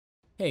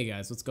Hey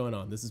guys, what's going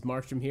on? This is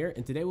Markstrom here,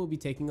 and today we'll be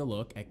taking a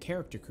look at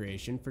character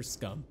creation for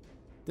SCUM.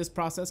 This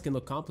process can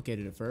look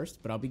complicated at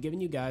first, but I'll be giving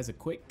you guys a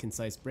quick,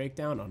 concise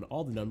breakdown on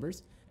all the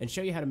numbers and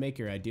show you how to make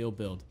your ideal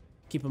build.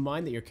 Keep in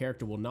mind that your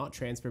character will not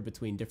transfer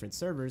between different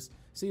servers,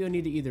 so you'll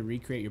need to either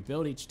recreate your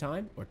build each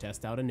time or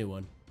test out a new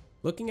one.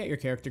 Looking at your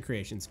character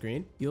creation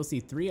screen, you'll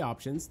see three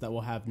options that will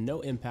have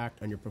no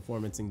impact on your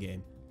performance in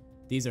game.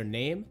 These are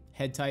name,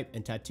 head type,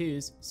 and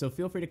tattoos, so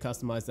feel free to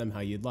customize them how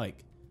you'd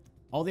like.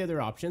 All the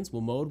other options will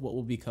mold what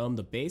will become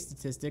the base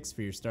statistics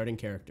for your starting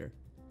character.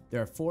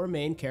 There are 4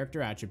 main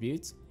character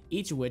attributes,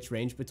 each of which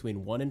range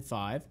between 1 and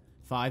 5,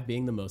 5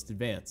 being the most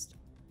advanced.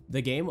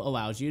 The game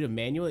allows you to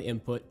manually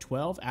input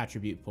 12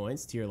 attribute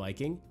points to your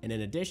liking, and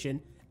in addition,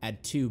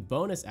 add 2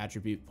 bonus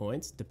attribute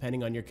points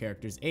depending on your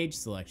character's age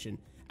selection,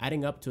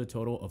 adding up to a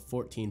total of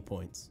 14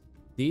 points.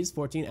 These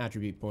 14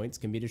 attribute points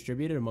can be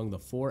distributed among the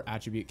 4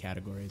 attribute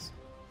categories.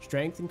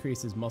 Strength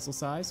increases muscle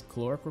size,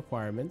 caloric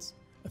requirements,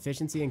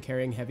 efficiency in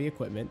carrying heavy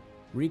equipment,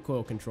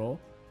 recoil control,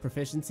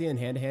 proficiency in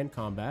hand-to-hand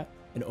combat,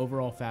 and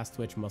overall fast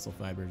twitch muscle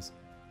fibers.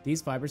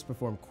 These fibers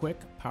perform quick,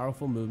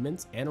 powerful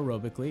movements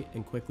anaerobically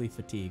and quickly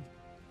fatigue.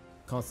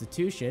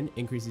 Constitution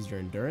increases your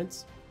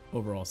endurance,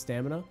 overall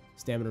stamina,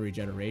 stamina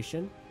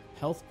regeneration,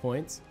 health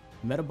points,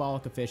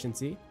 metabolic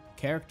efficiency,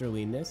 character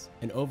leanness,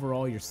 and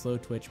overall your slow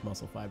twitch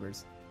muscle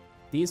fibers.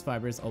 These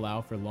fibers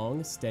allow for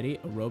long, steady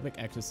aerobic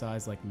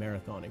exercise like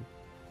marathoning.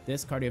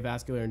 This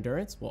cardiovascular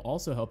endurance will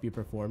also help you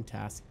perform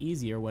tasks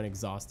easier when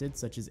exhausted,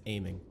 such as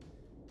aiming.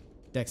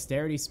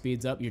 Dexterity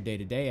speeds up your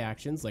day-to-day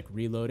actions like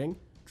reloading,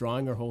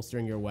 drawing or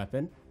holstering your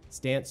weapon,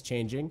 stance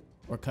changing,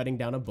 or cutting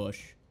down a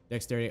bush.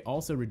 Dexterity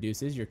also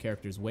reduces your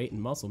character's weight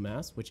and muscle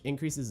mass, which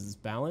increases its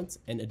balance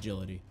and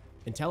agility.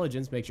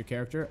 Intelligence makes your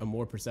character a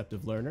more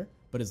perceptive learner,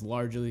 but is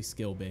largely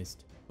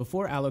skill-based.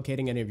 Before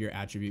allocating any of your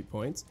attribute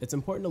points, it's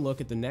important to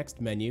look at the next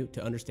menu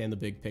to understand the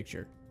big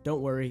picture.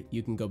 Don't worry,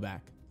 you can go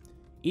back.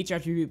 Each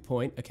attribute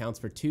point accounts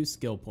for 2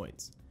 skill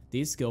points.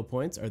 These skill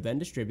points are then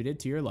distributed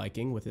to your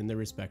liking within their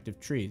respective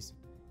trees.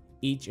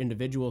 Each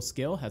individual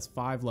skill has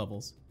 5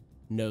 levels: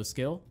 no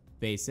skill,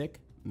 basic,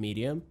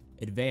 medium,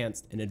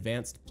 advanced, and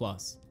advanced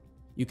plus.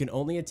 You can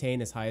only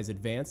attain as high as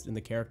advanced in the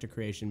character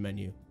creation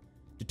menu.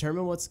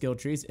 Determine what skill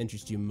trees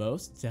interest you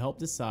most to help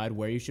decide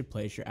where you should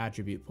place your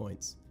attribute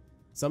points.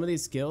 Some of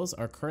these skills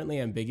are currently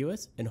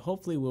ambiguous, and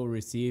hopefully we'll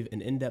receive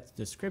an in-depth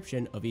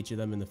description of each of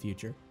them in the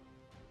future.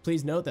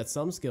 Please note that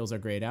some skills are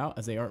grayed out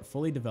as they aren't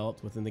fully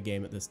developed within the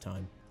game at this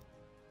time.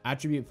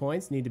 Attribute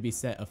points need to be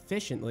set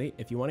efficiently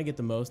if you want to get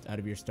the most out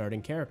of your starting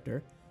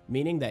character,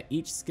 meaning that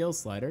each skill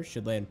slider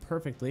should land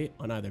perfectly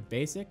on either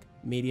basic,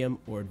 medium,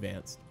 or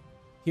advanced.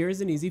 Here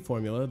is an easy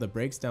formula that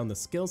breaks down the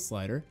skill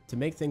slider to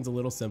make things a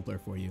little simpler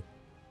for you.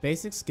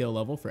 Basic skill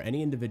level for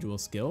any individual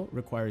skill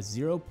requires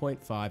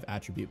 0.5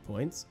 attribute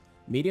points,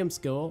 medium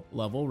skill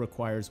level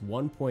requires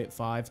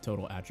 1.5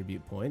 total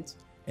attribute points,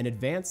 and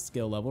advanced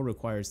skill level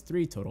requires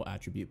 3 total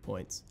attribute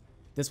points.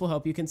 This will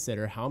help you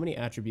consider how many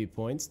attribute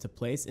points to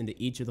place into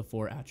each of the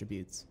 4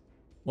 attributes.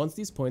 Once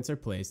these points are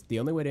placed, the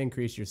only way to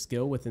increase your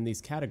skill within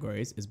these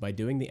categories is by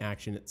doing the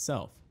action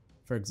itself.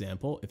 For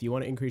example, if you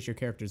want to increase your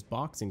character's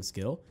boxing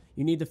skill,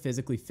 you need to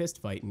physically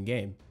fist fight in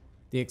game.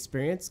 The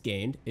experience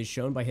gained is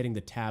shown by hitting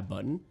the tab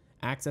button,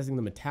 accessing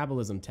the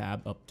metabolism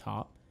tab up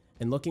top,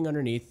 and looking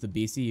underneath the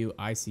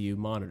BCU/ICU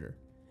monitor.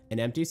 An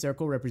empty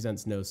circle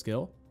represents no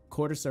skill,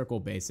 quarter circle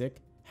basic,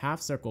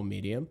 half circle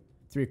medium,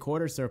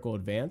 3/4 circle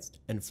advanced,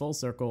 and full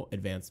circle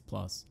advanced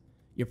plus.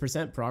 Your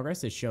percent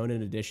progress is shown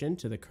in addition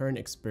to the current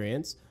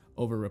experience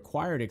over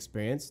required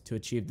experience to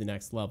achieve the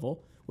next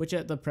level, which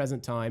at the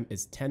present time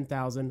is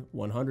 10,000,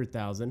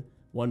 100,000,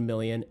 1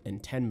 million,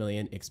 and 10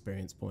 million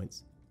experience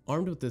points.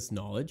 Armed with this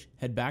knowledge,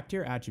 head back to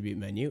your attribute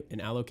menu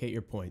and allocate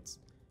your points.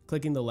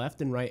 Clicking the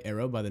left and right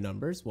arrow by the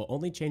numbers will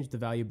only change the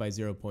value by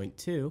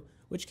 0.2,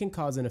 which can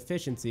cause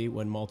inefficiency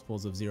when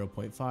multiples of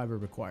 0.5 are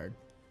required.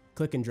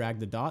 Click and drag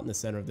the dot in the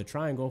center of the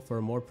triangle for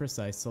a more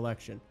precise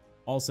selection.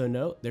 Also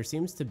note, there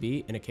seems to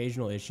be an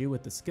occasional issue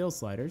with the skill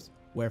sliders,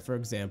 where for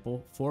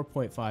example,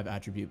 4.5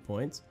 attribute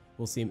points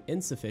will seem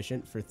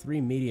insufficient for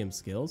 3 medium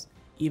skills,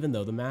 even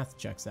though the math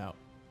checks out.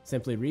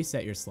 Simply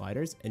reset your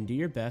sliders and do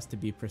your best to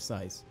be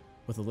precise.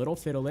 With a little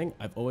fiddling,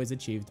 I've always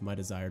achieved my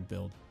desired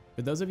build.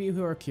 For those of you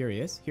who are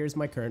curious, here's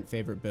my current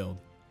favorite build.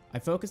 I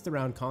focused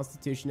around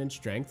constitution and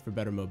strength for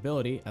better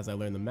mobility as I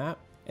learn the map,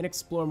 and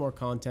explore more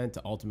content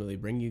to ultimately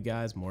bring you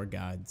guys more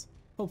guides.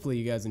 Hopefully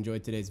you guys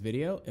enjoyed today's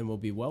video and will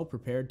be well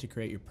prepared to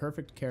create your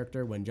perfect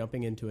character when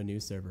jumping into a new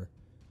server.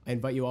 I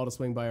invite you all to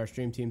swing by our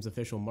Stream Team's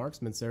official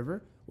Marksman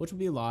server, which will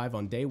be live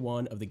on day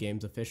 1 of the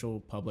game's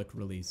official public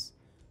release.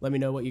 Let me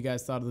know what you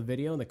guys thought of the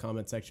video in the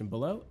comment section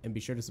below, and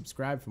be sure to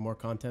subscribe for more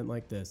content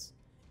like this.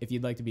 If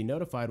you'd like to be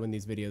notified when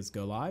these videos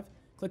go live,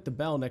 click the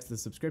bell next to the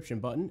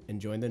subscription button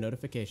and join the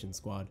notification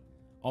squad.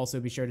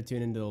 Also be sure to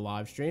tune into the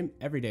live stream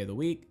every day of the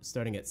week,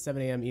 starting at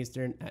 7 AM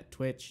Eastern at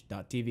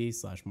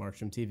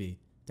twitch.tv/MarkstromTV.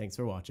 Thanks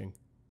for watching.